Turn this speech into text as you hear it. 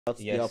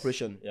the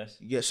operation. Yes.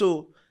 Yeah.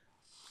 So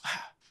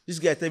this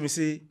guy tell me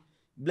say,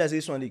 bless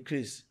this one the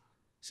craze.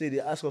 Say they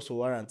ask us for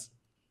warrant.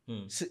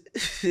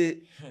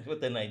 Say,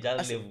 What the Nigerian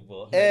level,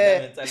 bro?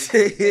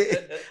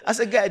 I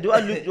said, guy, do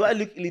I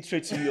look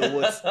illiterate to you or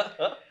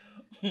what?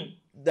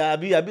 That I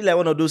be like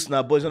one of those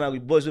now boys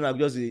when I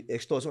just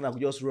extort, when I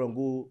could just run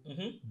go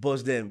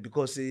bust them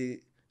because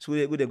so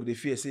they go they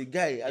fear. Say,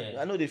 guy,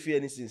 I know they fear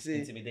anything. Say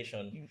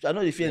intimidation. I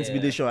know they fear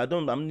intimidation.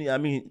 I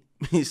mean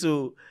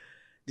so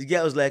the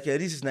guy was like,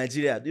 this is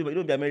Nigeria.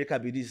 Don't be America,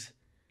 be this.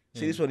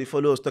 Say this one they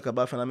follow us talk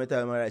about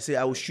fundamental MRI. Say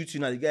I will shoot you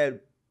now. The guy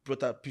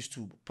brought a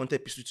pistol,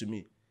 pointed pistol to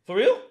me. For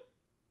real?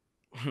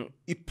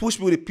 He pushed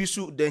me with a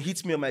pistol, then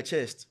hit me on my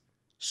chest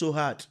so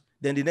hard.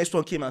 Then the next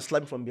one came and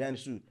slapped me from behind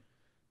too.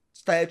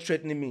 Started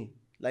threatening me.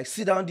 Like,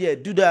 sit down there,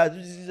 do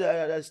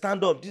that,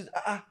 stand up. They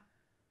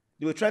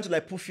were trying to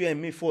like put fear in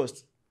me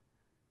first.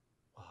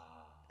 Wow.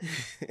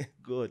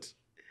 God.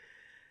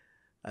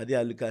 I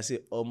did look and say,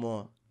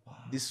 Omo,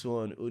 this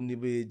one, only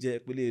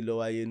be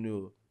lower, you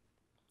know.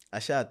 I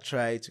shall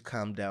try to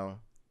calm down.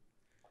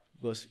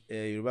 Because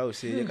Yoruba will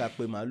say, I had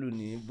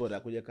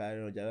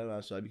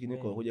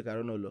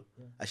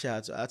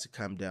to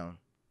calm down.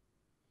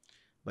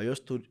 But I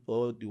just told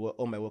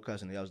all my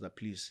workers in the house that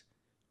please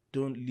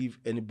don't leave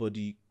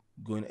anybody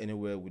going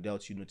anywhere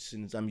without you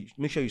noticing.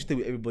 Make sure you stay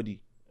with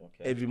everybody.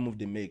 Okay. Every move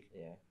they make.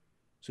 Yeah.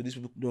 So these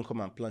people don't come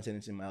and plant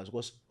anything in my house.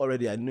 Because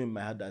already I know in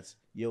my head that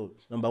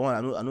number one,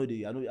 I know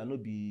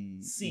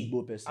be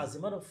Igbo person. As a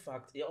matter of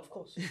fact, yeah, of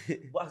course.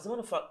 But as a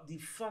matter of fact, the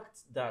fact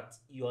that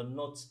you're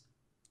not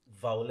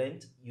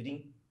violent, you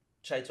didn't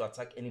try to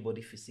attack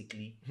anybody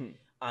physically,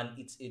 and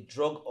it's a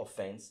drug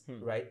offense,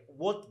 right?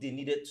 What they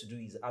needed to do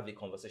is have a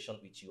conversation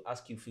with you,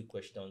 ask you a few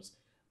questions.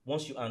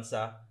 Once you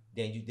answer,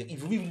 then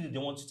if they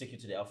want to take you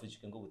to their office, you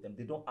can go with them.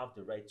 They don't have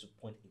the right to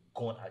point a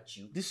gun at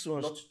you. This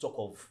one's not to talk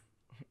of.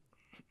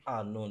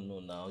 No.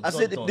 Now I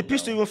said the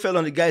pistol even fell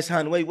on the guy's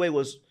hand where he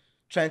was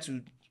trying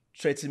to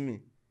threaten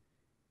me.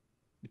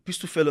 The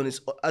pistol fell on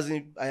his. As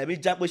in, I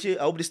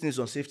hope this thing is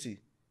on safety.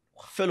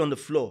 Fell on the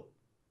floor.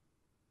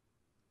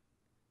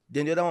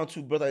 Then the other one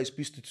too brought out his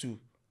pistol too.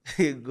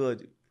 Hey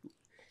God,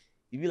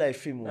 you be like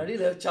film. I need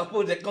a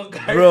chapo they can't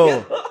carry.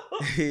 Bro.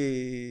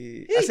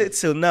 I said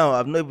till now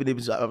I've not been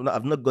able to.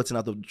 I've not gotten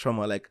out of the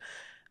trauma. Like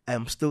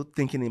I'm still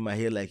thinking in my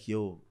head like,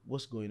 yo,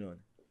 what's going on?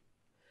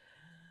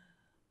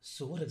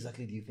 So what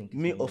exactly do you think?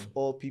 Me of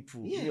all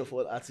people, me of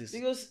all artists.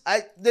 Because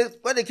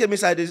when they came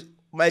inside this,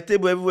 my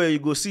table everywhere you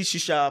go see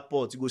shisha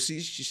pot, you go see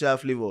shisha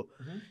flavor.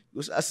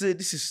 I said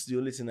this is the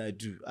only thing I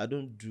do. I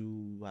don't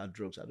do hard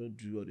drugs. I don't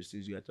do all these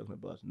things you are talking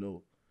about.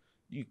 No,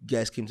 you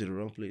guys came to the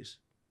wrong place.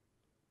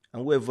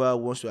 And whoever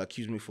wants to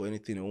accuse me for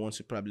anything or wants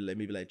to probably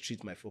maybe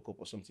treat my fuck up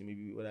or something,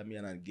 maybe whether me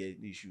and I get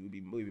the issue,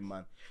 maybe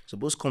man. So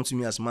both come to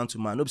me as man to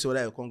man. Nobody say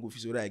whether I can't go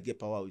physical, whether I get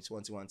power with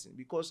one thing.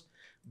 Because,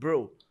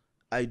 bro,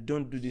 I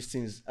don't do these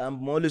things.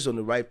 I'm always on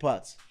the right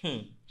path.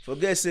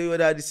 Forget say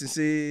whether this is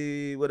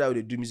say whether I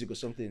would do music or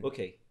something.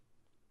 Okay.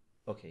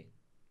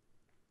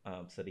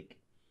 Sodiq,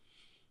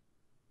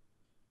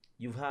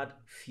 you've had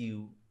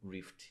few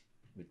rift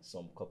with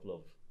some couple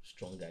of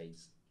strong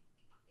guys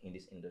in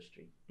this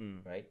industry,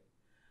 right?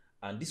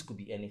 And this could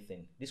be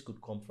anything. This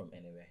could come from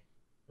anywhere,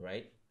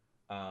 right?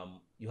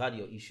 You had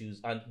your issues,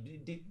 and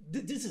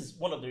this is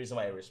one of the reasons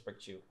why I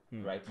respect you,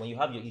 right? When you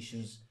have your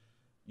issues,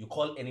 you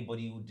call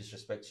anybody who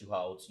disrespects you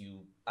out,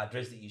 you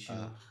address the issue,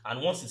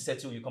 and once it's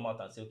settled, you come out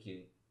and say,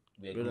 okay,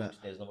 we're good,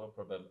 there's no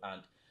problem.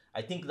 And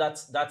I think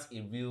that's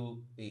a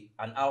real,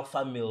 an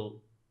alpha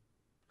male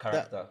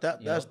character.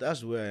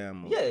 That's where I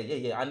am.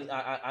 Yeah.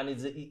 And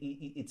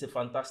it's a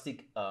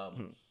fantastic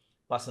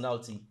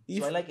personality.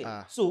 So I like it.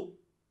 So,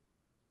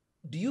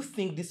 do you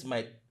think this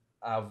might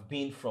have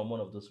been from one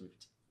of those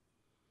rifts?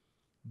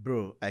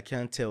 Bro, I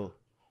can't tell.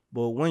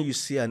 But when you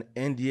see an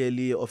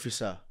NDLA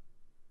officer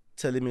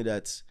telling me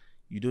that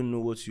you don't know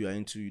what you are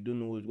into, you don't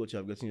know what you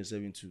have gotten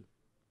yourself into.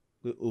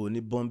 Oh, ni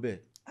Bombay.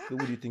 Who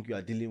do you think you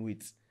are dealing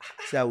with?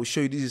 Say, I will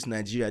show you this is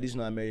Nigeria, this is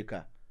not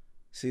America.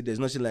 Say, there's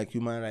nothing like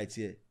human rights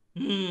here.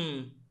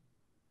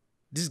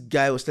 This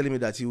guy was telling me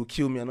that he will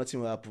kill me and nothing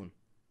will happen.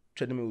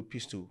 Threatening me with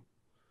pistol.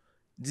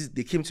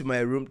 They came to my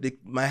room,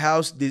 my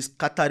house, they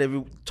scattered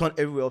turned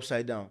everywhere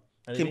upside down.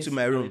 And came to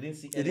my room. They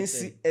didn't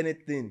see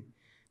anything.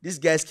 These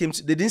guys came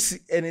to, they didn't see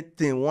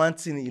anything. One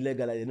thing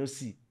illegal that they don't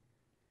see.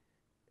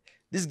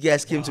 These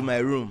guys came to my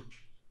room.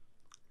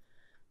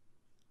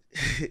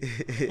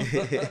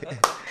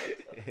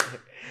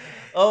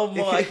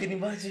 I can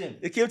imagine.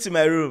 They came to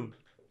my room,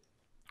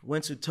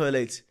 went to the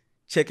toilet,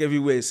 check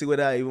everywhere, see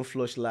whether I even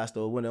flush last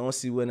or when I want to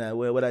see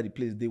whether the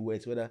place they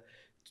wet, whether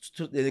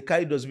they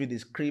carry dustbin, they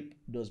scrape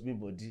dustbin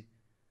body.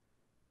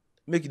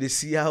 Make they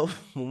see how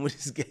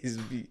these guys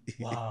be.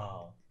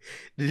 Wow.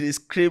 They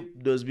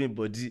scrape dustbin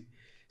body.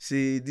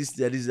 Say this,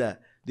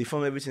 that. They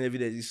form everything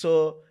evidence. You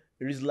saw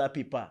Rizla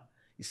paper.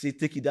 You say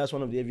take it, that's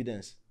one of the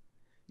evidence.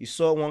 You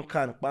saw one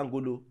can,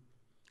 Pangolo,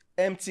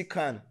 empty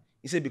can.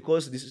 He said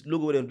because this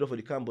logo where they draw for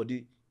the can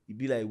body, it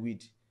be like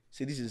weed.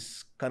 Say this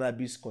is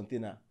cannabis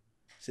container.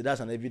 Say that's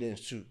an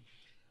evidence too.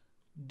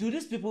 Do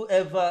these people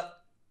ever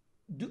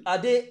are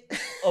they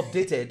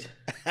updated?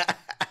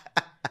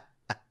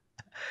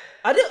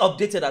 Are they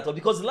updated at all?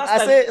 Because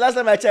last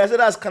time I checked, I said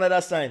that's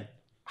Canada sign.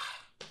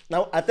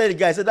 Now I tell the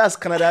guy, I said that's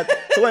Canada.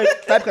 So when you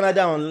type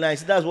Canada online, I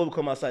said that's what we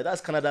come outside. That's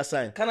Canada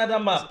sign. Canada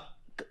map.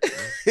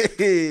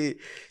 The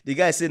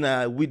guy said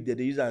nah, weed that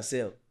they use and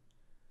sell.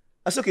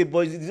 I said, okay,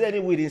 boys, is there any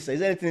weed inside? Is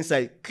there anything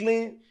inside?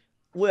 Clean.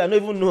 Well, I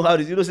don't even know how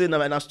this. You know, say in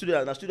a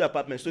studio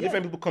apartment. So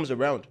different people comes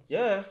around.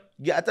 Yeah.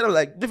 Yeah, I tell them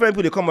like different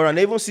people they come around.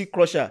 They even see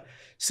Crusher.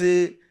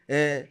 Say,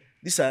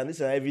 this are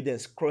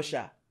evidence.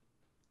 Crusher,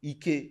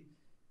 Ike,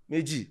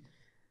 Meiji.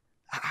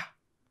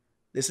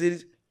 They say,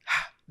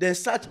 then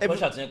search.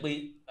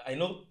 I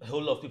know a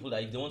whole lot of people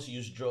that if they want to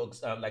use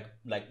drugs,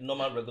 like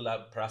normal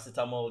regular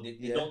paracetamol,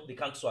 they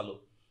can't swallow.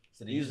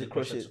 So they use the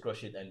crusher to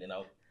crush it, and then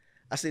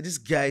I say these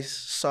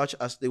guys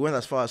they went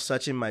as far as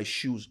searching my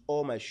shoes,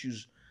 all my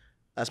shoes,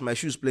 as my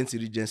shoes plenty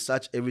region,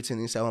 search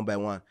everything inside one by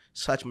one,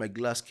 search my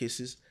glass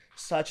cases,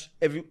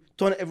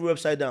 turn every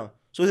upside down.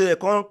 So they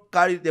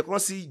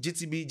can't see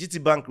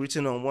GT Bank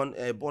written on one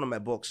of my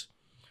box.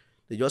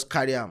 They just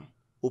carry them,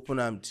 open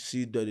them,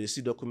 they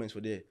see documents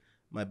for there,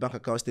 my bank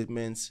account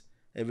statements,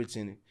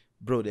 everything,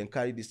 bro. Then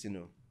carry this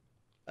thing.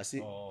 I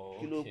say,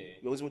 okay.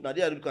 Now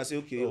they can say,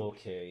 okay.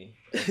 Okay.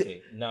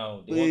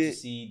 Now they want to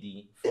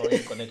see the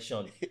foreign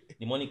connection,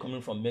 the money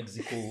coming from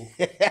Mexico.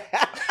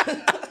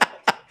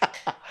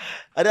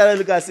 And then I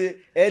look and say,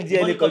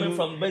 NDLA coming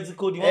from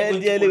Mexico, the one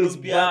NDLA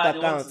with bank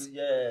account.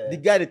 Yeah. The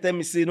guy they tell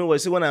me say, no,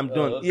 when I'm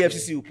done,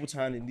 EFCC will put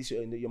hand in this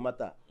in your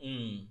matter.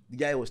 The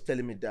guy was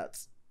telling me that.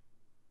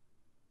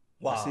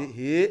 Wow. I say,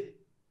 hey.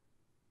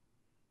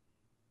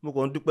 Mo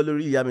kàn dúpẹ́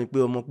lórí ìyá mi pé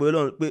ọmọ pé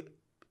Ọlọ́run pé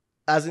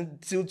as in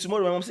till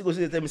tomorrow my mom still go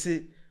say tell me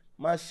say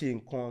má ṣe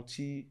nǹkan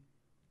tí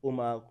ó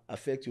máa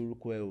affect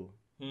orúkọ ẹ o.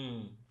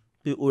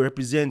 Pé o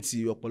represent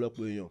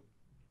ọ̀pọ̀lọpọ̀ èèyàn.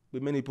 Pé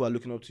many people are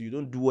looking up to you.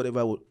 Don't do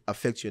whatever will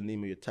affect your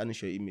name or you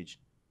tarnish your image.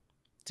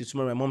 Till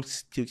tomorrow my mom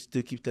still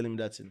keep telling me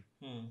that thing.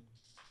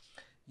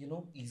 You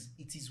know,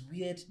 it is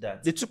weird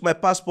that they took my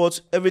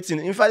passport, everything.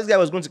 In fact, this guy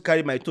was going to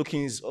carry my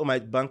tokens, all my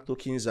bank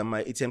tokens and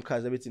my ATM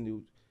cards,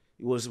 everything.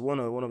 It was one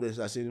of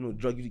them. I said,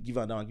 drug, give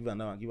her that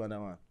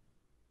one.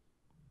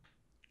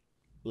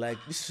 Like,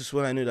 this is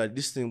when I knew that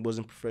this thing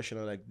wasn't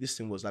professional. Like, this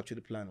thing was actually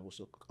planned. It was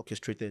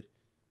orchestrated.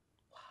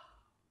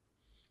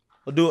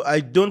 Although I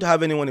don't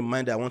have anyone in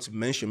mind that I want to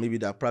mention, maybe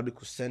that I probably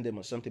could send them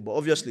or something. But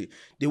obviously,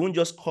 they won't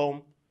just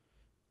come.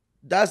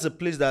 That's a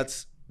place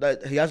that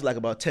he has like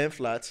about 10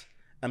 flats.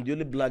 I'm the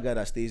only black guy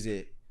that stays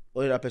there.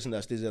 Only that person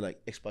that stays there,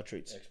 like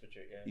expatriates.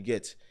 Yeah. You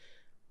get?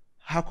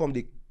 How come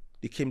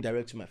they came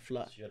direct to my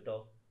flat? To your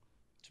door.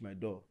 To my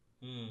door.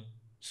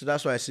 So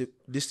that's why I say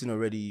this thing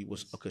already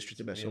was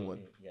orchestrated by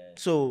someone. Yeah.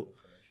 So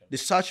they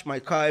searched my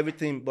car,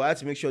 everything, but I had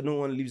to make sure no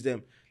one leaves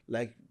them.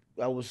 Like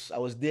I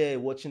was there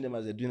watching them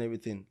as they're doing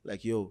everything.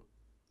 Like, yo,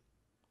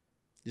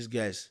 these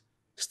guys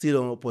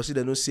still on opposite,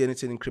 they don't see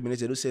anything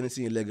incriminated, they don't see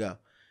anything illegal.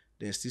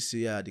 Then still say,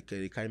 yeah, they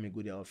carry me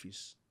go to their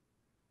office.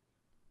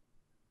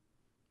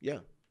 Yeah.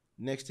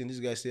 Next thing, this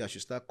guy say I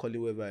should start calling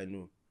whoever I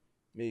know.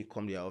 Maybe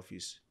come to their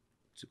office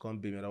to come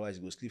bail me, otherwise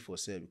he go sleep for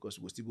sale because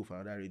we go still go for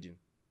another region.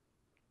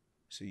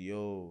 So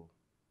yo.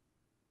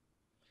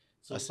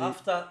 So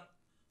after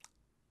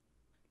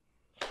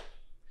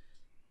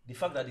the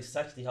fact that they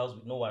searched the house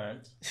with no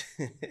warrant,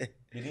 they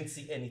didn't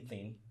see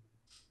anything,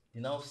 they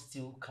now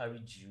still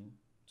carried you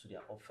to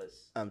their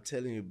office. I'm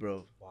telling you,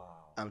 bro.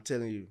 Wow. I'm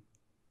telling you.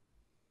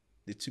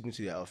 They took me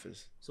to their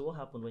office. So what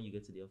happened when you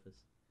get to the office?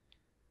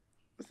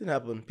 Nothing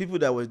happened. People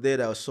that was there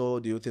that saw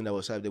the whole thing that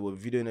was happening, they were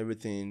videoing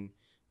everything.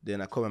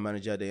 Then I called my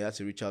manager. They had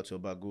to reach out to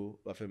Obago,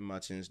 Bafemi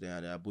Martins,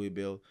 then Abu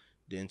Ebel,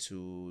 then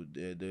to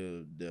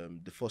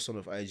the first son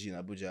of IG in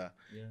Abuja.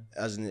 Yeah.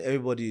 As in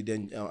everybody,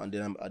 then and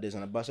then there's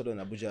an ambassador in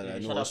Abuja. Yeah, that I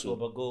know shout also. out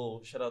to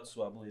Obago. Shout out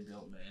to Abu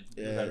Ebel, man.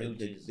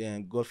 Yeah.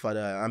 Then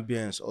Godfather,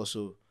 Ambience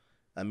also.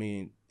 I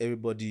mean,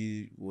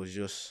 everybody was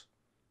just.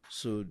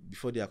 So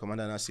before their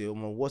commander and I say, "Oh,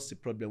 what's the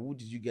problem? Who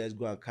did you guys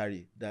go and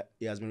carry?" That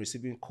he has been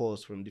receiving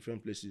calls from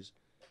different places.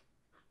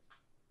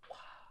 Wow.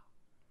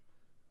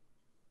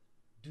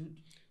 Dude,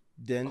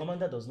 then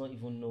commander does not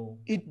even know.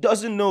 It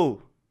doesn't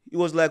know. It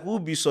was like, who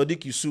be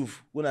Sodiq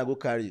Yusuf when I go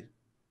carry?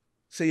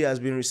 Say he has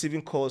been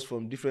receiving calls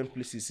from different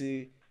places.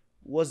 Say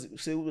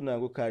who when I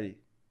go carry?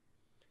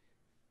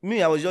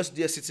 Me, I was just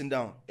there sitting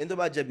down. I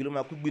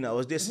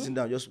was there sitting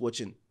down just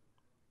watching.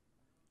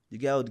 The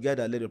guy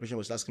that led the operation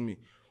was asking me,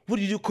 "Who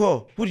did you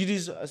call? Who did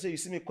this?" I said, "You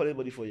see me call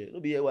anybody for you.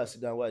 Don't be here where I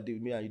sit down, where I deal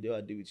with me and you there,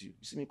 I deal with you.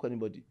 You see me call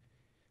anybody." I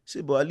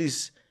say, but at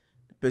least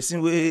the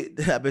person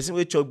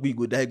way chop big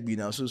go die big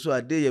now. So I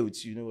dare here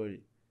with you, no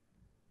worry.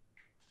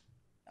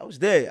 I was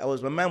there.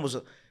 My mind was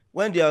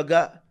when the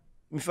Oga,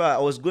 in fact,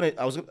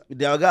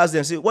 the Oga asked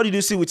them, say, "What did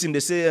you see with him?" They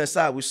say,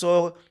 "Sir, we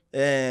saw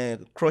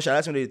crush."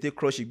 That's when they take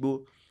crush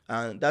Igbo,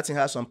 and that thing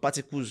has some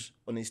particles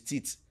on his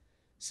teeth.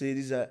 Say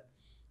these are.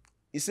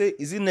 He say,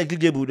 "Is it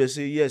negligible?" They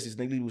say, "Yes, it's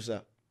negligible,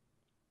 sir."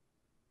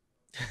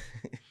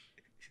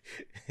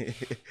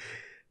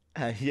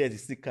 And here they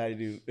still carry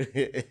you.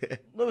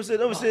 No say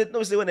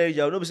when they reach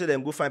out, no say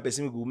them go find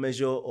person who go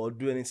measure or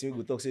do anything, we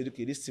go talk, say,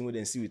 okay, this thing we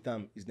then see with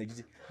them is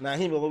negligible. Now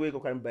him go wake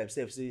up carry by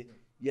himself, say,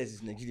 yes,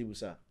 it's negligible,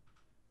 sir.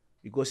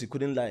 Because he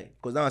couldn't lie.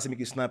 Because that one say make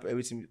you snap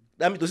everything.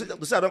 That mean to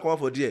say I don't come out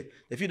for there.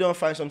 If you don't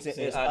find something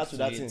else, add to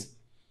that thing.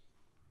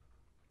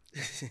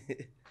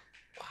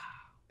 Wow.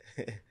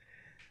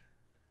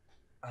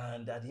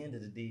 And at the end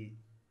of the day,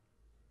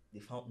 they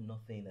found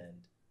nothing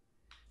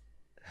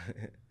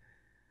and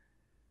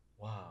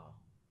wow.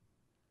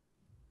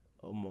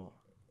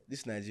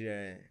 This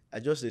Nigeria, I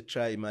just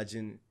try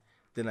imagine.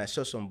 Then I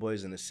saw some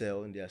boys in their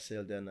cell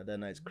there that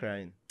night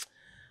crying.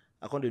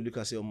 I can't look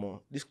and say,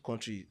 this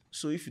country.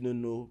 So if you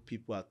don't know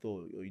people at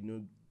all, or you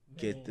don't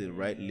get the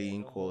right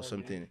link or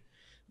something,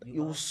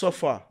 you will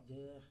suffer.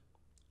 Yeah.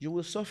 You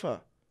will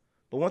suffer.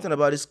 But one thing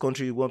about this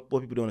country, what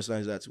people don't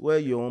understand is that where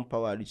your own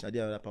power reach, and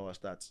another power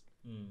starts.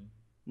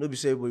 Nobody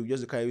say, but you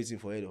just carry everything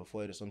for head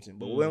or something.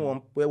 But where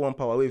one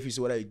power, where if you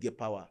see whether you get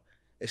power,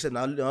 except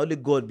now only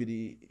God be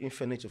the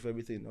infinite of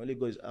everything. Only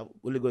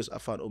God is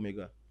Alpha and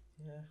Omega.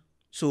 Yeah.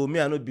 So me,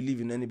 I don't believe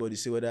in anybody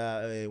say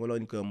whether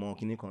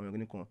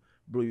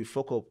bro, you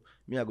fuck up.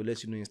 Me, I go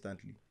let you know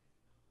instantly.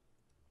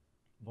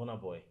 Burna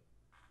Boy.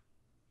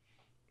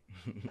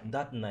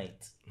 That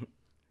night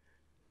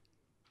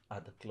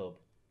at the club,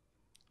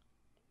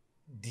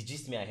 the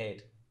gist me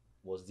ahead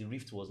was the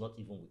rift was not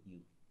even with you.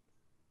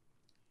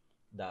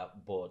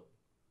 But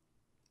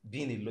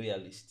being a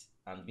loyalist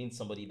and being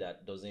somebody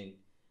that doesn't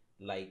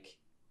like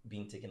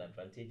being taken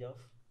advantage of,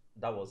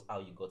 that was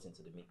how you got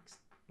into the mix.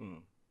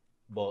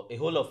 But a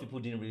whole lot of people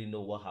didn't really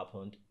know what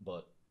happened,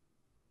 but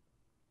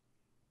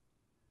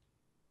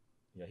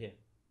you're here.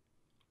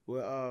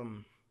 Well,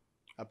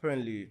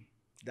 apparently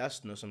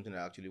that's not something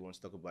I actually want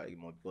to talk about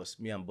anymore because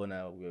me and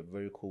Burna, we're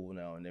very cool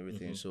now and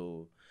everything.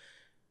 So,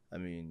 I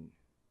mean,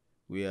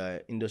 we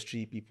are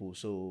industry people,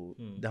 so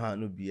there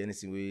can't be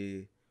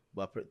anything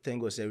but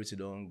thank God everything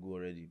don't go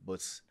already.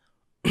 But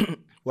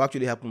what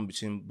actually happened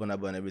between Burna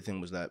Boy and everything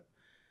was that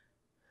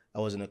I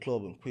was in a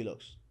club in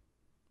Quillox.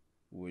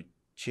 We were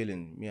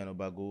chilling, me and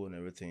Obago and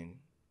everything.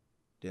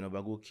 Then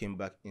Obago came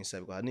back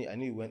inside because I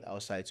knew he went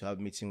outside to have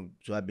meeting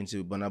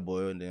with Burna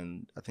Boy, and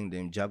then I think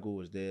then Jago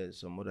was there,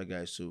 some other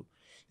guys. So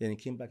then he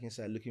came back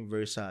inside looking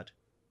very sad,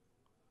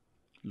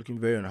 looking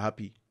very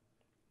unhappy.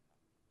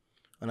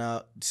 And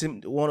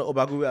one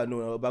Obago I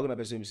know, Obago na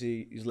person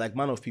say he's like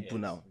man of people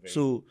now.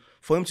 So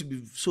for him to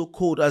be so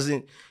cold, as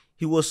in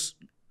he was.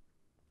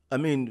 I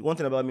mean, one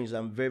thing about me is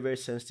I'm very, very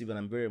sensitive and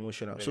I'm very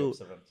emotional.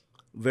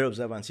 Very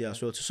observant, yeah,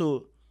 as well.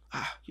 So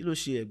kilo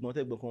share,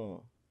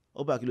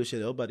 Oba kilo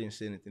share, Oba didn't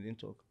say anything, didn't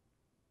talk.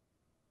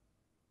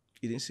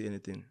 He didn't say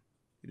anything.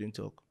 He didn't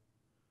talk.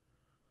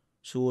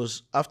 So it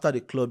was after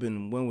the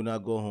clubbing when we now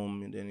go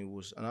home, and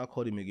then and I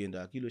called him again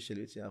that kilo share,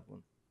 what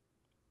happened?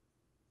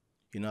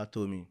 He now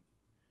told me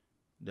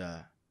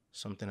that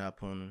something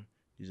happened,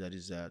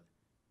 this, that.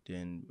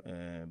 Then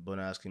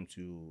Burna asked him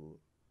to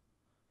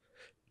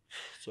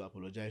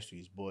apologize to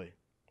his boy.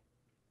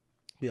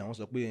 I was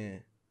like,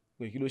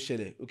 kilo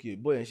share, okay,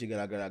 boy and she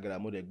gara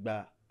mo de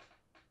gba.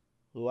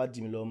 So what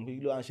did me long?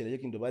 Kilo and share,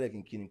 making dobale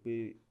kin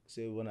pay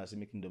say when I say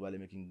making dobale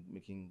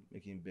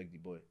making beg the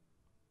boy.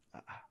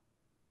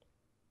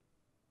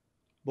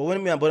 But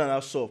when me and Burna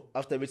now solve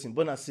after everything,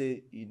 Burna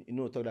say you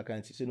know talk that kind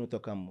of thing, say no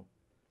talk am.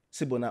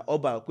 Say Burna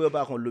oba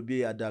kon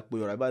lobi adakpe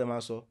oro, ba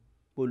man so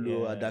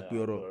polo adakpe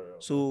oro.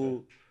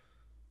 So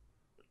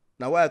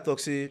now why I talk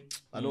say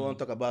I don't want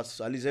to talk about,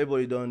 so at least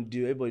everybody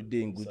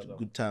dey in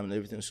good time and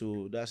everything.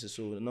 So that's it.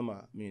 So normal.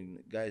 I mean,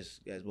 guys.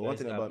 But one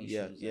thing about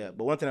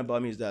But one thing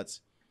about me is that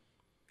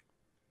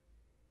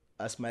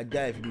as my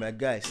guy, if my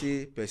guy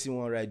say person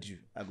won't ride you,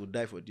 I go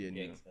die for there.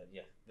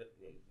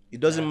 It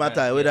doesn't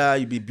matter whether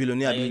you be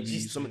billionaire,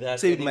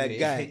 say with my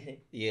guy.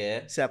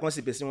 Say I can't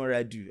say person won't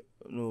ride you.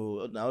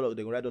 No, now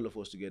they gonna ride all of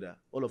us together.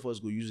 All of us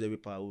go use every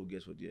power we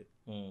get for there.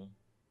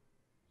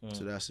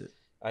 So that's it.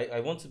 I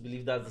want to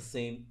believe that's the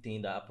same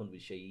thing that happened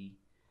with Sheyi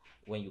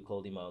when you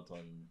called him out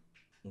on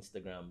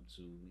Instagram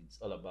too. It's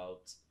all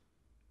about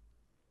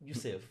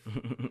yourself.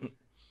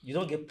 You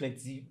don't get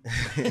plenty.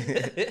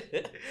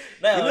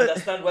 Now I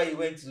understand why you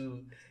went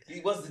to.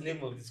 What's the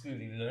name of the school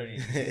in Lorry?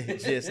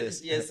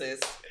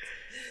 GSS.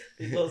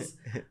 Because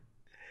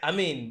I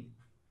mean,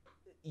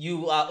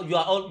 you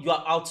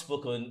are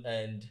outspoken,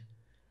 and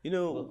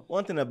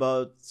one thing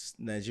about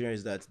Nigerians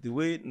is that the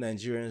way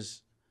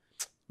Nigerians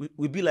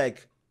we be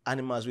like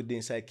animals with the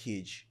inside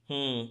cage.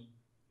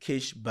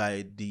 Caged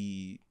by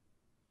the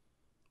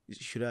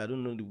I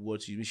don't know the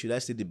word to use. Should I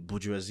say the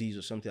bourgeoisie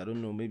or something? I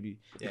don't know, maybe.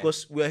 Yeah.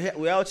 Because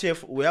we're out here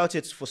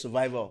for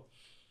survival.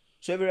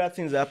 So every other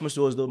thing that happens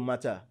to us don't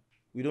matter.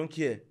 We don't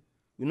care.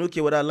 We don't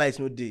care whether lights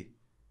no day.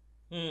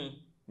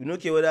 We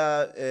don't care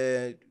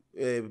whether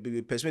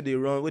the person they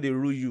run, where they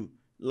rule you,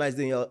 lights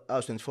in your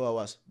house 24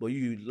 hours, but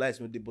you lights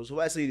no day. But so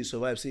why say they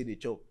survive, say they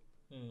chop.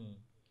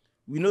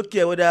 We don't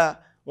care whether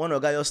one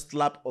guy just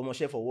slap or my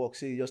chef for work,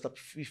 say just slap,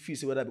 feel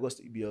say whether because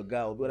it be your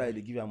guy or whether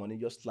they give him money,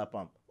 just slap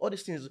him. All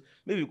these things,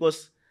 maybe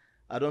because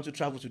I don't want to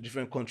travel to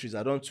different countries.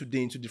 I don't want to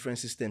day into different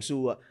systems.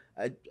 So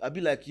I'd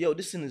be like, yo,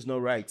 this thing is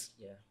not right.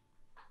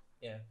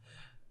 Yeah.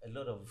 A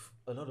lot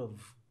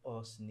of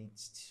us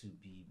needs to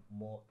be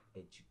more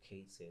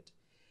educated.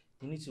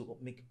 They need to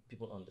make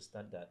people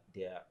understand that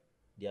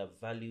there are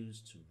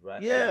values to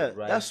right. Yeah,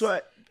 that's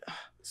why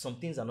some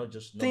things are not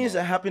just things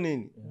normal. are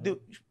happening.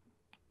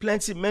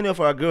 Many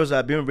of our girls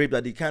are being raped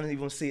that they can't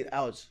even say it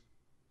out.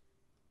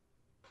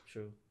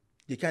 True.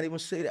 They can't even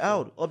say it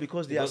out, or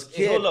because they are Because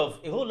scared.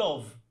 a whole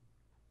lot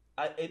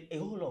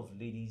of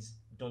ladies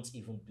don't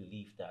even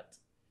believe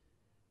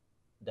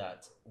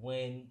that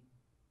when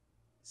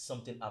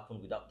something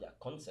happened without their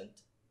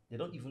consent, they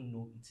don't even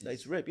know it is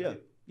It's rape.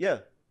 Yeah.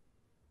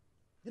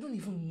 They don't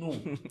even know.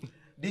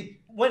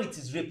 When it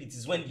is rape, it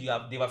is when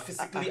they were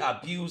physically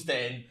abused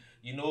and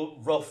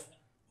rough.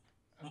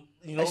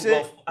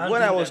 Rough.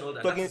 When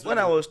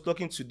I was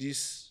talking to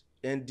this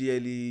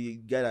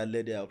NDLE guy that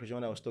led the operation,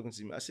 when I was talking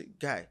to him, I said,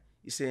 guy,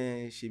 he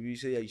said,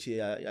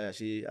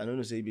 I don't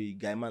know, say be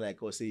guy man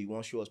like us, say he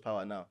won't show us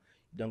power now.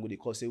 Don't go they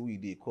call, say we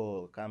they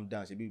call, calm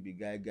down, say be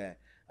guy.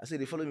 I said,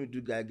 they follow me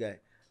do guy.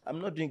 I'm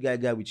not doing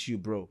guy with you,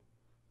 bro.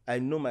 I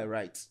know my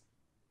rights.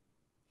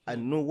 I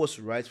know what's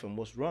right from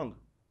what's wrong.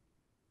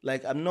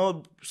 Like, I'm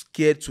not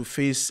scared to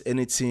face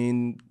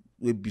anything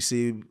we be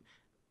say.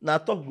 Now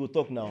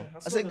talk now. Yeah,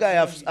 I said,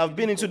 guy, I've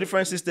been into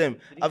different systems.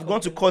 I've gone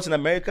to court in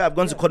America. I've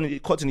gone to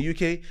court in the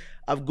UK.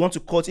 I've gone to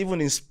court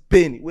even in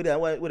Spain where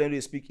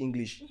they speak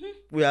English.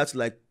 We had to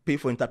like pay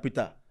for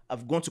interpreter.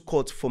 I've gone to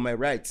court for my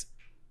rights.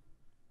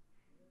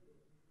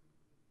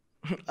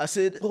 I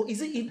said, oh,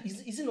 is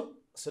it not,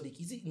 Sodiq?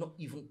 Is it not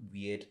even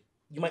weird?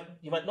 You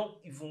might not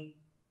even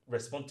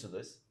respond to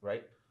this,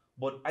 right?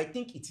 But I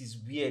think it is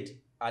weird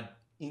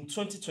in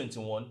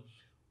 2021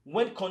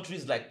 when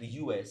countries like the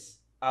US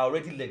are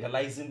already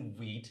legalizing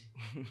weed,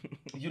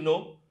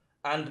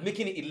 and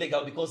making it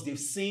illegal because they've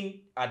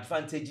seen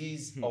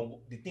advantages of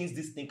the things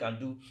this thing can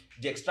do,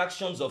 the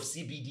extractions of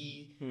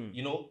CBD,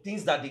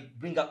 things that they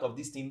bring out of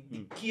this thing,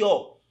 the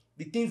cure,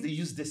 the things they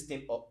use this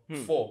thing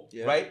for,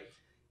 right?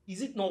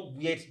 Is it not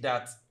weird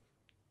that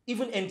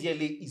even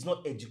NDLA is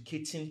not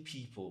educating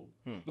people?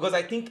 Because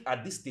I think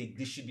at this stage,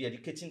 they should be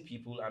educating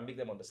people and make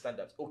them understand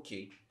that,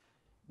 okay,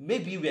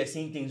 maybe we are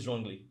seeing things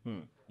wrongly.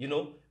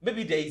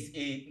 Maybe there is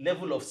a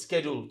level of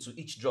schedule to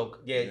each drug.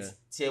 There's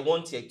tier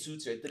 1, tier 2,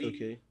 tier 3.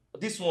 Okay.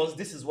 This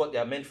is what they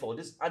are meant for.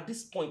 At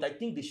this point, I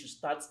think they should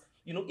start,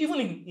 even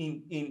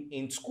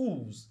in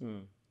schools,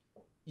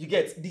 you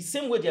get the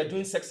same way they are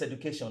doing sex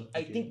education.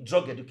 I think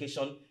drug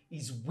education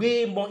is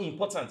way more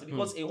important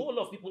because a whole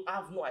lot of people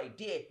have no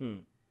idea.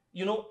 And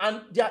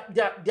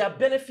there are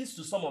benefits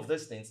to some of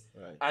these things,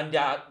 right, and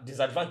there are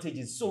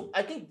disadvantages. So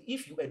I think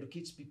if you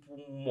educate people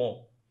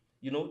more,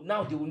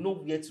 now they will know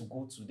where to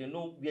go to. They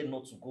know where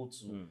not to go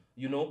to,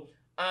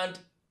 and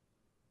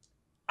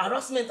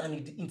harassment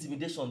and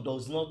intimidation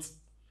does not help.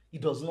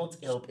 It does not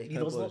help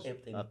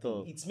anything. At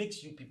all. It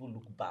makes you people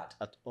look bad.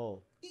 At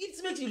all.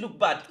 It makes you look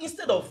bad.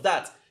 Instead of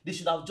that, they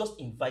should have just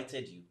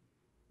invited you,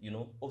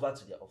 over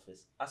to their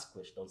office, ask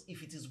questions.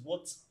 If it is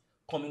what's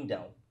coming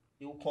down,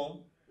 they will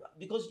come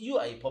because you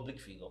are a public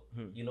figure,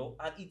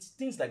 and it's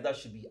things like that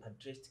should be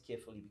addressed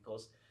carefully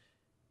because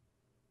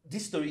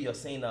this story you're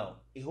saying now,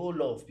 a whole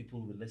lot of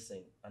people will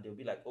listen and they'll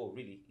be like, "Oh,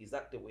 really? Is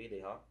that the way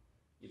they are?"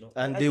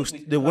 And they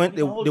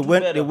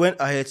went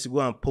ahead to go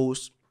and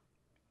post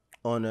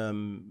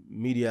on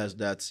medias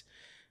that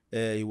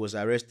he was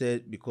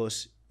arrested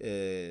because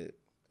India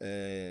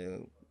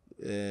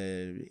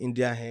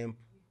hemp.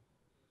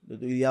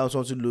 He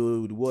also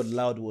the word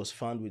loud was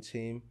found with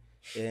him,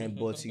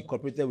 but he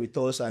cooperated with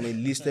us and he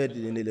listed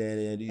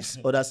these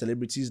other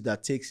celebrities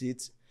that takes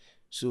it.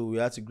 So we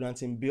had to grant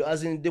him bail.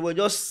 As in, they were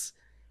just.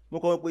 I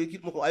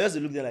just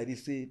look there like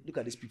this, say, look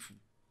at these people.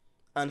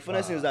 And the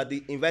funny thing is that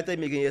they invited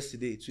me again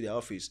yesterday to their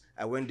office.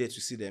 I went there to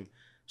see them.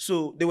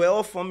 So they were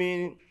all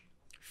forming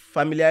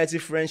familiarity,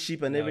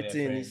 friendship, and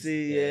everything. They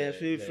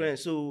say,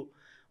 friends. So,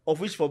 of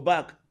which for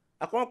back,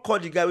 I can't call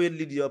the guy who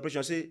lead the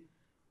operation, say,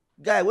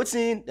 guy, what's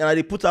in? And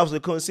they put out the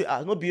con say,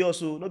 no be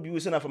also, no be we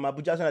send from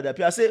Abuja, send that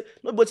PR. I say,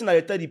 no but I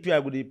tell the PR,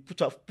 but they put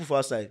for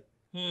outside.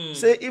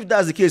 Say, if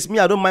that's the case, me,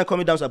 I don't mind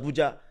coming down to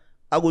Abuja.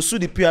 I go sue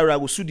the PR, I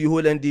go sue the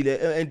whole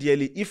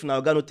NDLE if now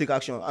God no take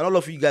action. And all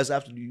of you guys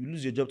have to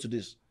lose your job to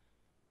this.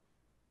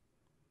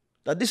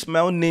 That this is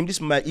my own name, this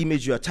is my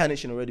image you are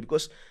tarnishing already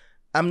because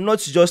I'm not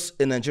just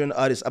a Nigerian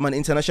artist, I'm an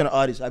international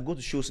artist. I go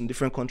to shows in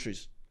different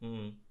countries.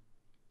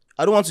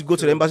 I don't want to go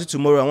to the embassy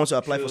tomorrow. I want to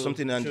apply for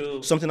something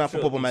and something will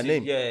pop up on my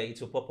name. Yeah,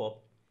 it will pop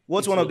up.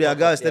 What's one of their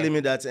guys telling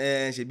me that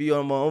she be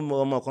on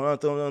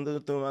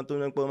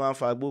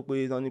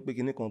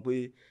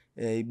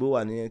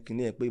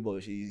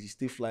but she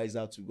still flies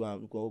out to go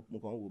and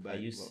Are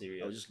you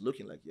serious? I was just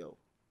looking like, yo.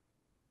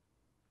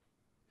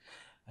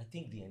 I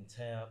think the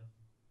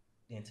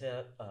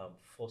entire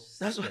force.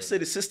 That's what I say.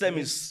 The system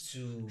is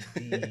to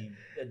be.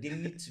 They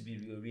need to be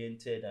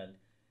reoriented and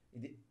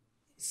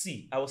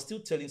see. I was still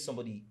telling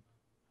somebody,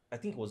 I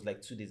think it was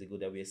like 2 days ago,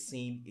 that we were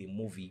seeing a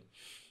movie,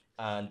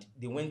 and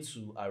they went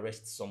to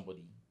arrest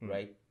somebody.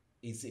 Right?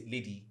 It's a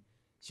lady.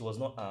 She was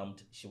not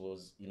armed. She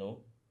was,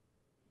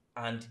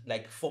 and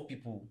like 4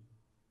 people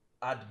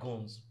had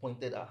guns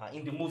pointed at her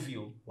in the movie.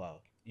 Wow.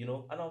 And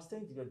I was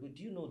telling the guy,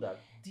 do you know that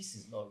this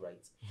is not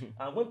right?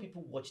 And when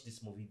people watch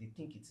this movie, they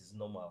think it is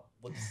normal,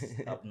 but this is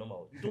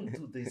abnormal. You don't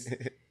do this.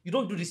 You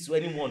don't do this to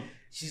anyone.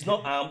 She's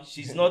not armed.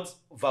 She's not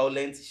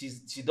violent.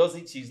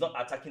 She's not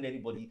attacking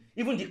anybody.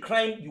 Even the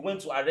crime you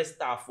went to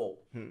arrest her for,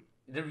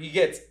 you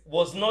get,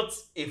 was not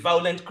a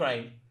violent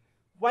crime.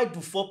 Why do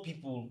 4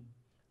 people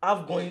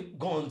have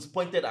guns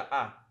pointed at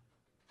her?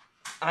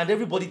 And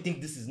everybody think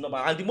this is normal.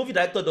 And the movie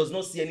director does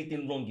not see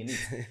anything wrong in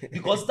it.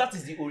 Because that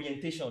is the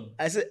orientation.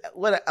 I said,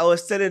 what I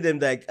was telling them,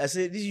 like, I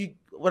said,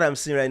 what I'm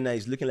seeing right now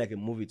is looking like a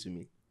movie to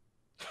me.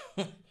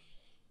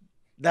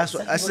 That's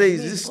what I say.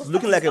 Is this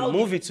looking like a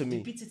movie to me?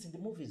 Depict it in the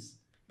movies.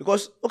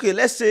 Because, okay,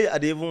 let's say I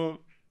even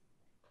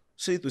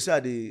say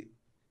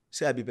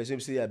I be person,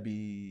 say I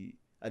be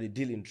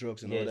dealing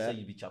drugs and all that. Say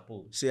you be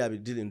chapo. Say I be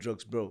dealing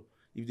drugs, bro.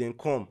 If they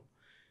come,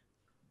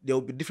 there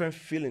will be different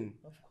feeling.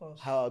 Of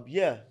course.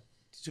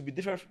 To be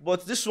different.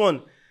 But this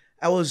one,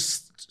 I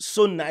was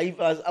so naive.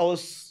 I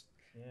was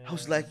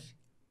like,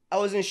 I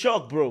was in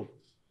shock, bro.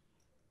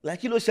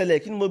 Like,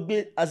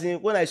 as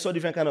in when I saw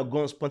different kind of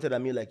guns pointed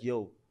at me, like,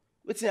 yo,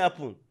 what's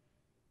happen?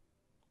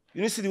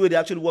 You need to see the way they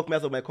actually walk me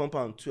out of my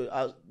compound.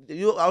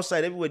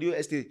 Outside, everywhere,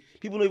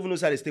 people don't even know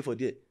how they stay for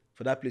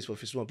that place for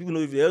first one. People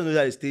don't know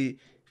how they stay,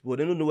 but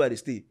they don't know where they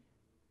stay.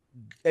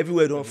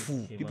 Everywhere don't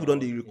fool. People don't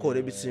record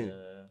everything.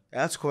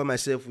 I had to cover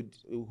myself with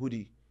a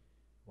hoodie.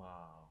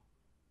 Wow.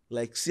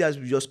 Like, see as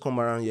we just come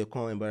around here,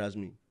 come embarrass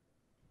me.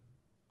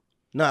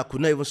 Now I could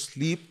not even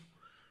sleep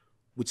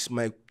with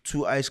my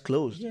 2 eyes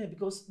closed. Yeah,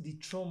 because the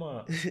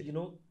trauma,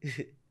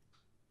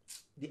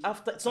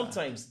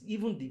 sometimes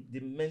even the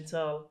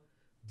mental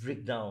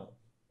breakdown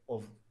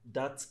of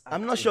that.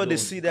 I'm not sure they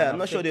see that. I'm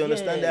not sure they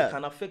understand that. It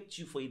can affect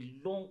you for a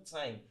long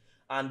time.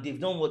 And they've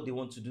done what they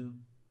want to do,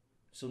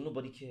 so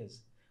nobody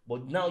cares.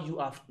 But now you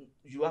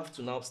have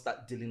to now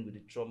start dealing with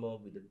the trauma,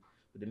 with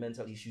the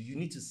mental issue. You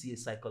need to see a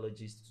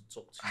psychologist to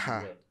talk to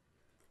you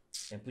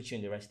and put you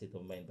in the right state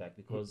of mind back,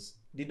 because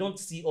they don't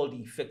see all the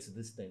effects of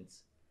these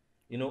things.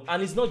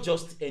 And it's not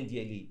just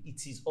NDLA,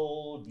 it is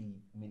all the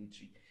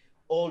military,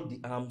 all the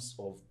arms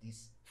of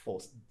this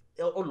force,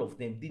 all of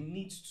them. They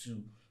need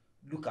to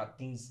look at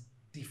things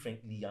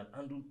differently and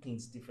handle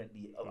things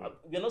differently.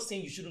 We're not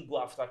saying you shouldn't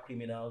go after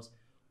criminals,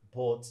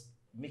 but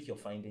make your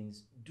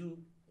findings.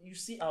 You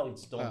see how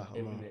it's done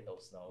everywhere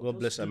else now. God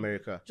bless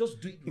America.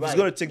 Just do it if it's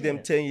going to take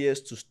them 10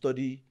 years to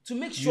study, to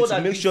make sure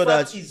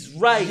that is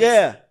right.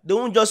 Yeah, they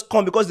won't just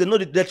come because they know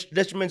the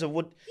detriment of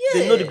what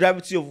they know, the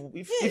gravity of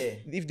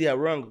if they are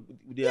wrong.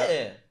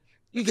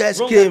 You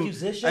guys wrong came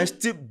and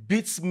still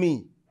beats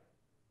me.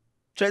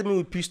 Tried me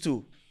with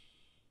pistol.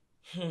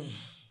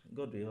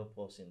 God will help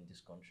us in this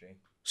country.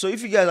 So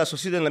if you guys are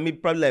succeeding, let me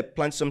probably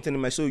plant something in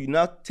my soul. You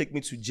now take me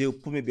to jail,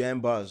 put me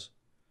behind bars.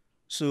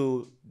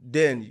 So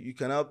then you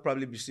can now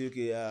probably be say,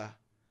 okay,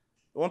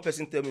 one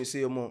person tell me,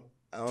 say, I want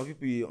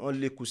people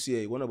only could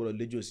see one about the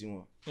legends you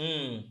want.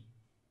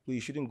 But you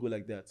shouldn't go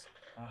like that.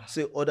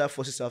 Say other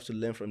forces have to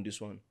learn from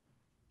this one.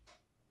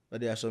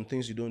 But there are some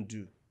things you don't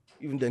do.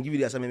 Even then, give you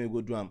the assignment, you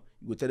go do them.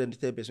 You go tell them,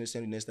 the person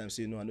send the next time,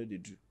 say, no, I know they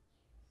do.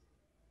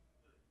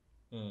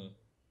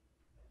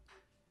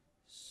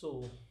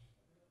 So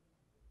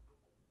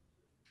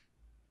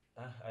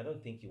I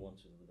don't think you want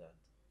to do that.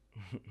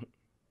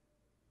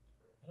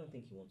 I don't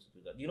think he wants to do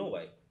that. You know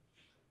why?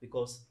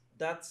 Because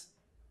that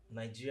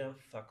Nigerian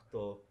factor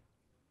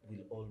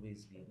will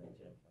always be a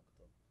Nigerian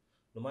factor.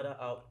 No matter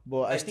how.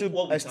 But I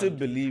still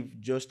believe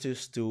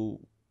justice still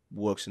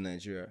works in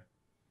Nigeria.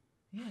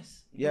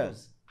 Yes. It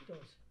does. It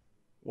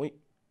does.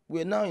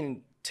 We're now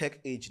in tech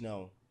age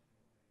now.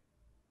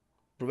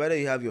 Provided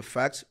you have your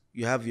facts,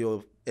 you have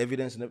your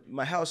evidence.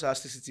 My house has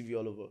CCTV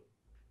all over.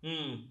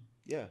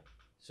 Yeah.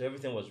 So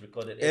everything was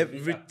recorded.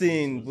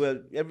 Everything.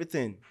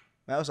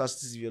 My house has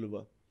CCTV all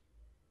over.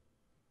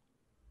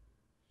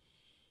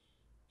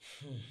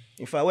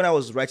 In fact, when I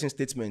was writing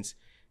statements,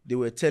 they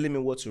were telling me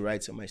what to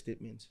write in my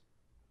statement.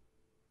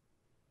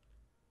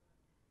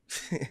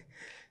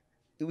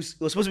 It was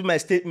supposed to be my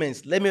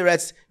statements. Let me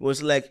write. It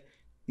was like,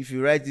 if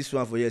you write this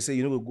one for you,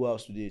 say, we'll go out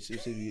today.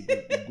 So you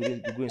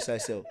go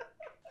inside cell.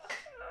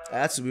 I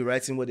had to be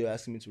writing what they were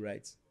asking me to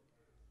write.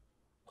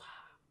 Wow.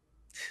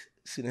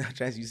 So now I'm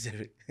trying to use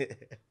it.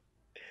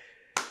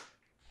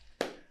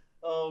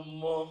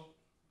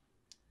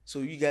 So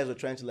you guys are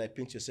trying to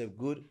paint yourself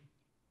good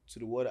to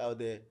the world out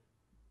there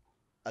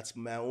at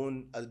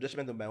the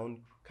detriment of my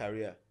own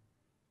career.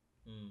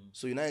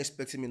 So you're not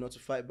expecting me not to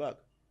fight back.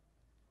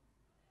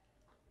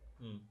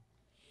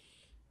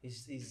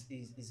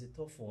 It's a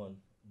tough one,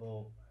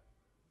 but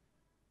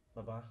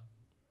Baba,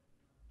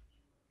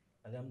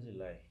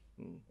 alhamdulillah,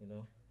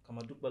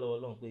 kama dúpẹ́ lọ́wọ́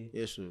Ọlọ́run pé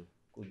yes, sir.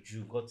 Kò ju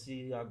nǹkan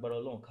tí agbára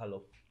Ọlọ́run ká lọ.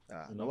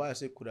 Why I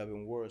say could have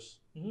been worse.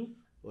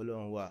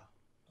 Ọlọ́run wà.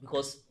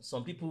 Because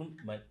some people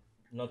might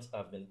not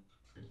have been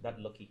that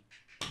lucky,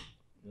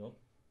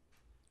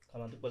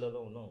 Kama dúpẹ́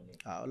lọ́wọ́ Ọlọ́run ni.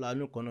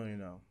 Ọlọ́run kan náà ni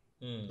now.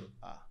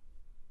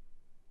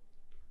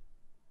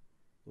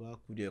 Wa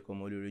ku die ko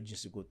mo lori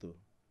jinsi koto.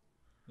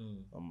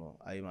 Omo,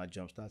 I ma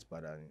jump start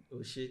pada ni.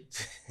 Oh shit.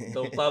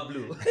 Don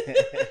Pablo.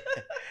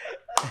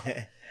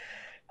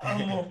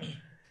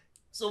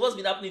 So what's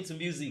been happening to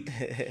music?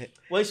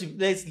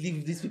 Let's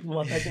leave these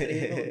people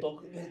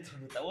talk.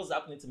 What's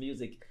happening to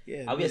music?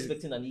 Yeah, are we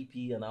expecting an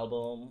EP, an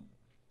album?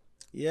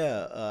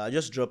 Yeah, I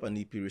just dropped an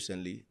EP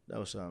recently. That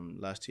was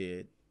last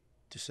year,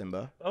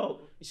 December. Oh,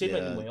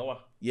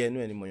 yeah, no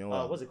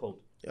anymore. What's it called?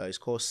 It's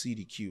called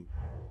CDQ.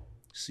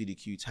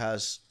 CDQ. It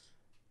has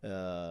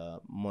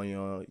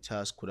Moyo. It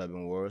has Could Have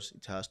Been Worse.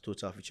 It has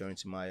Total featuring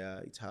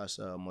Timaya. It has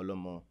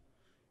Molomo.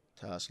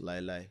 It has Lai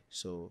Lai.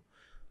 So,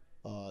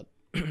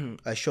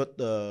 I shot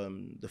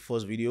the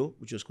first video,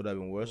 which was Could Have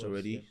Been Worse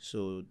already. Yeah.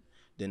 So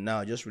then now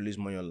I just released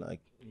Moyo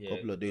like a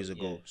couple of days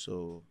ago. Yeah.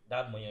 So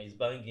that Moyo is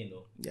banging,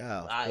 though.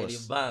 Yeah, of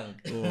course. It bang.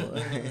 Oh.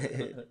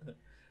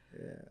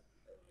 Yeah.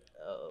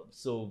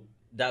 So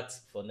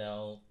that's for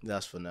now.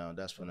 That's for now.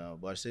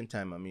 But at the same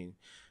time, I mean,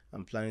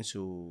 I'm planning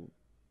to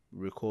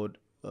record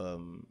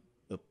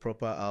a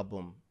proper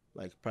album.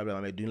 Like probably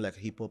I'm doing like a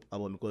hip hop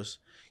album because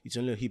it's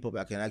only a hip hop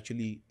I can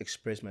actually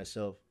express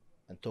myself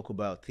and talk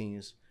about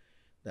things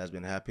that's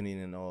been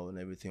happening and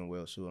everything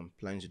well. So I'm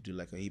planning to do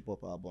like a hip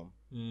hop album.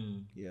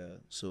 Yeah.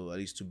 So at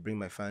least to bring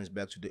my fans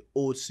back to the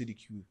old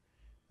CDQ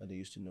that they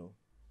used to know.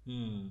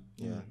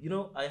 Yeah. You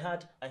know, I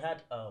had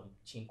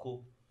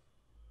Chinko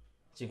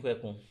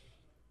Ekun.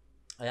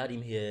 I had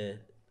him here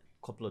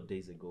a couple of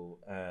days ago,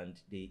 and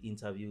the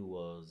interview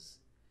was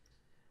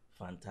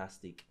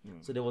fantastic.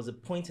 So there was a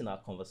point in our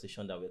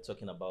conversation that we were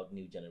talking about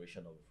new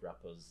generation of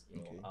rappers.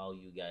 You know, how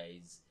you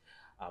guys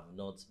have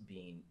not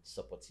been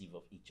supportive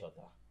of each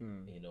other.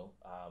 You know,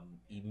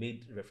 he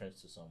made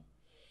reference to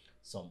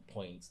some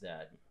points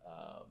that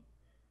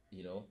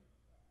you know,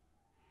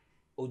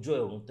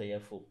 Ojo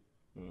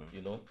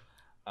you know,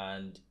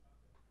 and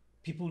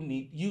people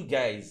need you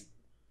guys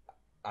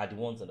are the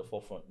ones at the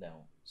forefront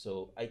now.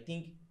 So I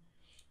think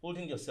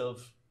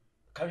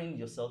carrying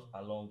yourself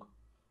along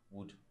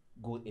would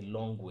go a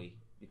long way,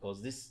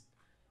 because this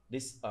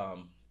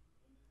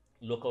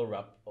local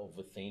rap of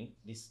a thing,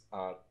 this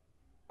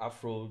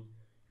Afro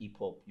hip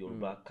hop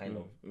Yoruba kind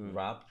of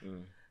rap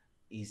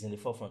is in the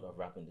forefront of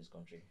rap in this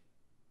country.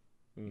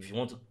 If you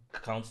want to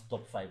count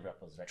top 5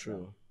 rappers right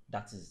now,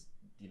 that is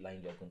the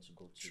line you're going to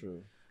go to.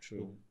 True.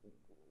 So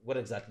what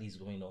exactly is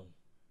going on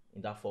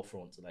in that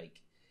forefront?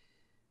 Like,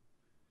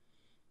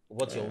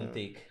 what's your own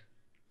take?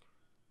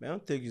 My own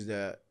take is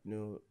that,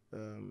 you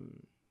know,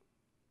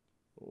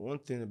 one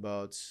thing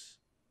about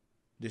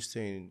this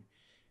thing,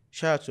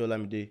 shout out to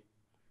Olamide.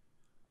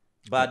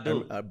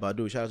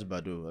 Bado, shout out to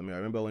Bado. I mean, I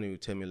remember when he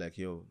would tell me like,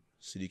 yo,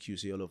 CDQ,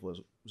 see all of us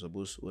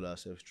supposed to hold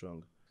ourselves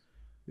strong.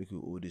 We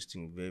could hold this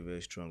thing very,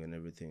 very strong and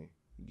everything.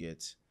 You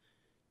get.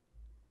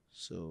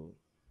 So,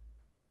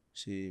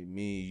 see,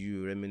 me,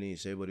 you,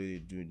 Reminisce, everybody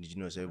do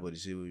indigenous, everybody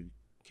say we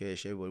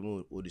cash, everybody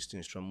more hold this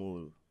thing strong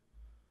more.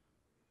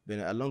 Then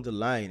along the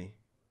line,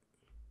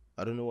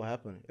 I don't know what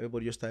happened.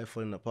 Everybody just started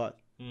falling apart.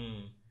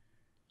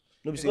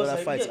 No, because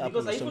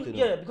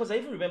I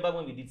even remember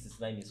when we did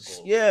 69 Minutes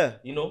Call. Yeah.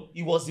 You know,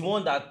 he was the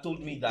one that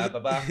told me that,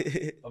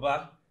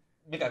 Baba,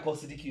 make I call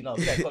CDQ now,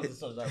 make I call this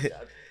one now.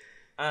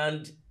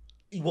 And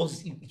it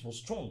was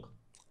strong,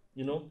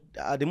 you know.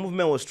 The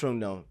movement was strong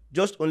now.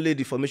 Just only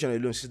the formation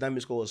alone, 69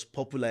 Minutes Call was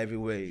popular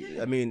everywhere.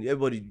 Yeah. I mean,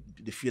 everybody,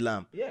 they feel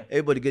them. Yeah.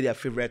 Everybody get their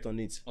favorite on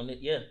it.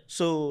 Yeah.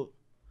 So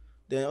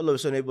then all of a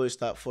sudden, everybody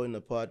start falling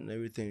apart and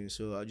everything.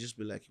 So I'll just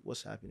be like,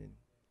 what's happening?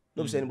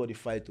 Don't say anybody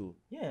fight too.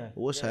 Yeah.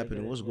 But what's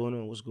happening? What's going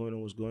on? What's going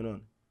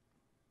on?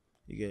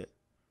 You get.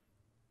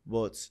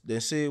 But then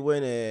say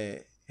when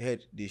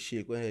head they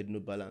shake, when head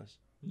no balance,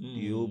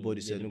 the whole body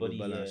said no good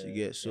balance. You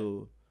get.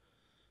 So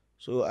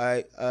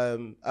I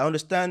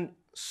understand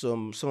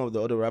some of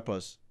the other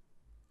rappers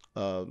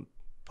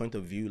point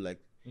of view,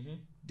 like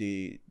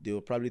they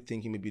were probably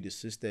thinking maybe the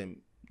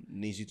system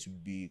needs you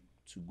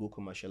to go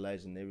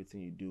commercialize in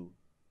everything you do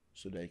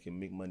so that you can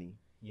make money.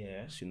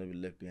 Yeah. So you'll not be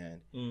left behind.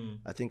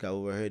 I think I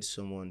overheard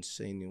someone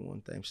saying it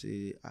one time,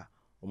 say,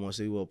 almost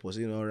say, well,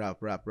 you know,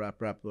 rap. One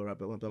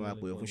time I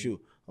put for sure.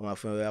 I'm a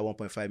friend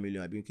 1.5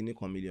 million. I've been killing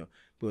 1 million.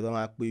 But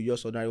I put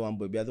just ordinary one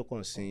boy. Be I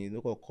don't sing. No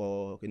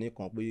call. Can you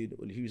come? Only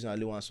he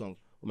only one song.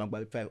 I'm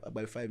about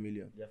 5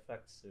 million. Your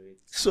facts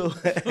rate. So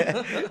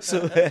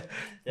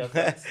Your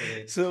facts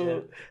rate.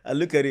 So I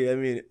look at it. I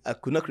mean, I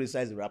could not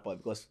criticize the rapper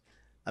because,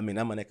 I mean,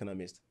 I'm an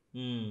economist.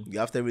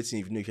 After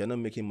everything, if you're not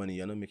making money,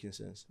 you're not making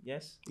sense.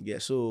 Yes. Yeah.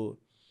 So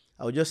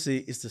I would just say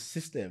it's the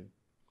system.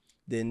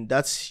 Then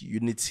that's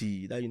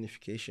unity. That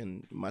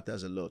unification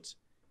matters a lot.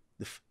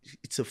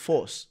 It's a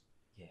force.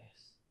 Yes.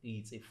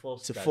 It's a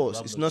force. It's a force.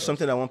 It's not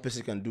something that one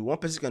person can do. One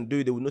person can do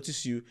it. They will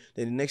notice you.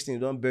 Then the next thing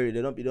you don't bury.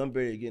 You don't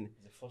bury again.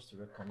 It's a force to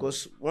reckon.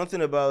 Because one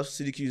thing about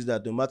CDQ is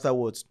that no matter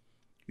what,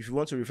 if you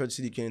want to refer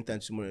to CDQ anytime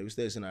tomorrow, you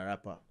stay in a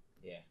rapper.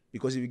 Yeah.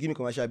 Because if you give me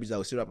commercial beats, I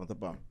will still rap on top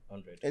of them.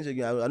 100. And so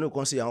again, I know you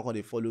can't say how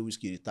they follow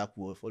Wizkid, they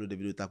tackle, follow the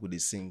video tackle, they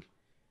sing.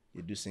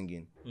 They do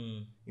singing.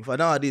 In fact,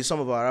 nowadays, some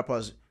of our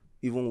rappers,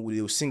 even when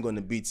they will sing on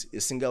the beat,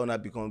 a singer will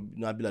not be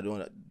like the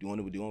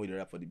one with the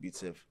rap for the beat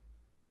self.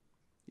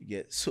 You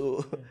get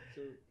so.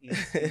 So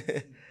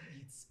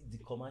it's the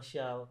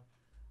commercial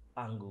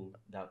angle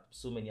that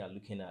so many are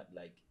looking at,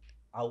 like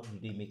how do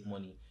they make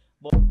money?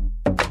 But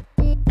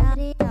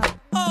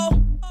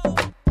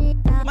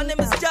My name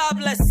is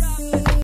Jobless.